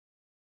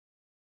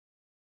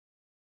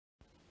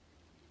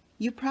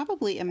You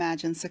probably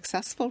imagine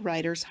successful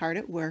writers hard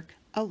at work,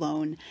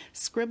 alone,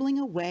 scribbling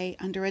away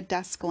under a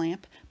desk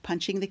lamp,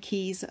 punching the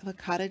keys of a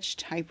cottage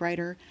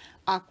typewriter,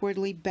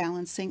 awkwardly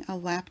balancing a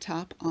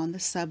laptop on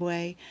the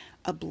subway,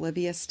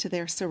 oblivious to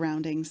their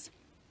surroundings.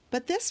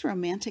 But this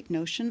romantic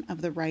notion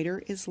of the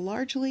writer is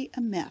largely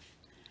a myth.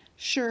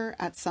 Sure,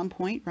 at some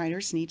point,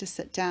 writers need to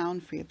sit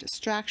down, free of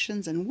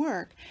distractions, and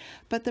work,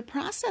 but the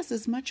process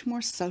is much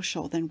more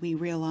social than we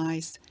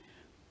realize.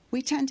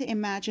 We tend to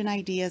imagine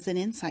ideas and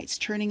insights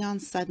turning on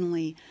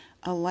suddenly,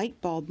 a light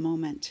bulb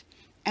moment.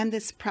 And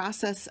this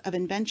process of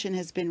invention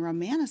has been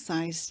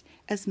romanticized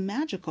as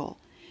magical,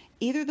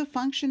 either the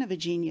function of a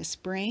genius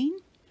brain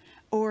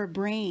or a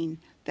brain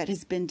that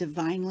has been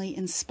divinely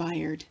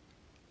inspired.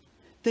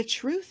 The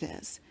truth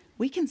is,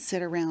 we can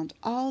sit around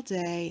all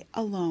day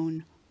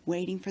alone,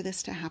 waiting for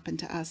this to happen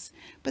to us,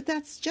 but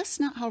that's just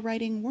not how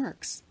writing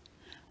works.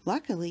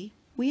 Luckily,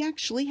 we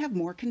actually have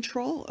more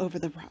control over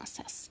the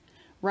process.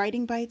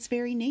 Writing by its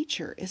very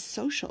nature is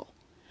social,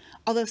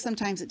 although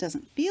sometimes it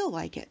doesn't feel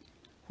like it.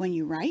 When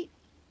you write,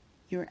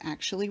 you're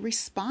actually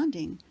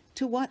responding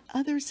to what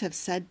others have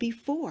said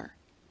before,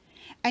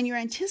 and you're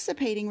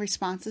anticipating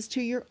responses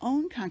to your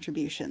own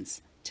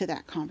contributions to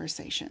that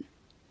conversation.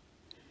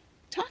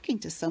 Talking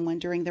to someone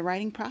during the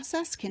writing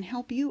process can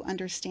help you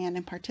understand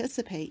and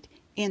participate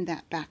in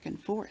that back and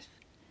forth.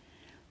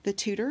 The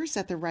tutors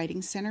at the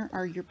Writing Center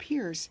are your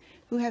peers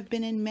who have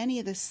been in many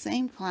of the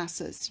same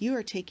classes you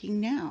are taking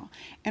now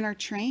and are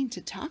trained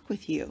to talk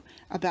with you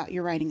about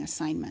your writing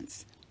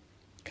assignments.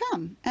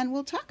 Come and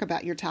we'll talk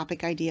about your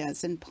topic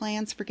ideas and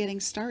plans for getting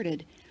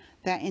started,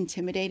 that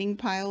intimidating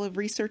pile of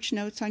research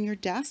notes on your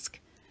desk,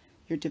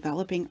 your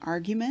developing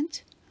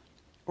argument,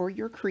 or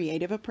your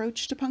creative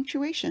approach to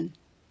punctuation.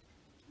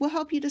 We'll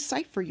help you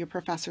decipher your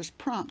professor's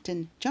prompt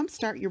and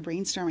jumpstart your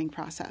brainstorming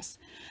process.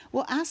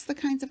 We'll ask the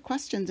kinds of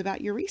questions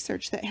about your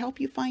research that help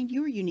you find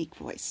your unique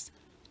voice.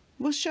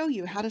 We'll show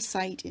you how to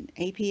cite in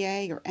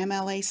APA or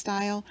MLA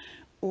style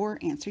or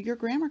answer your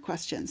grammar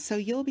questions so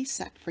you'll be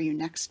set for your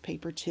next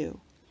paper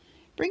too.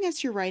 Bring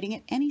us your writing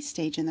at any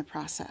stage in the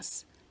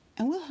process,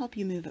 and we'll help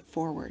you move it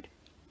forward.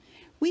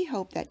 We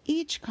hope that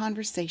each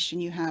conversation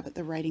you have at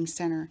the Writing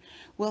Center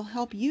will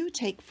help you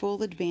take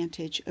full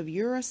advantage of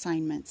your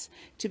assignments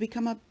to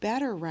become a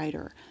better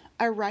writer,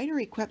 a writer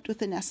equipped with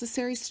the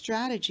necessary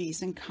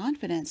strategies and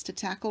confidence to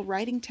tackle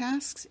writing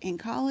tasks in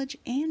college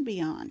and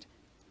beyond.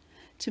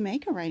 To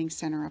make a Writing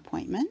Center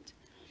appointment,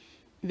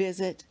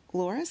 visit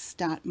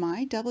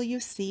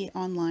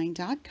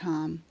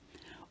loras.mywconline.com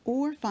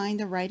or find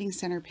the Writing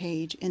Center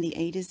page in the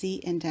A to Z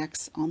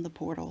index on the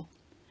portal.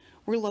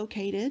 We're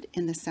located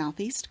in the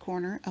southeast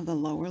corner of the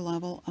lower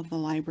level of the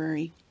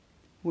library.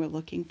 We're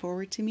looking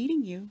forward to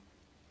meeting you.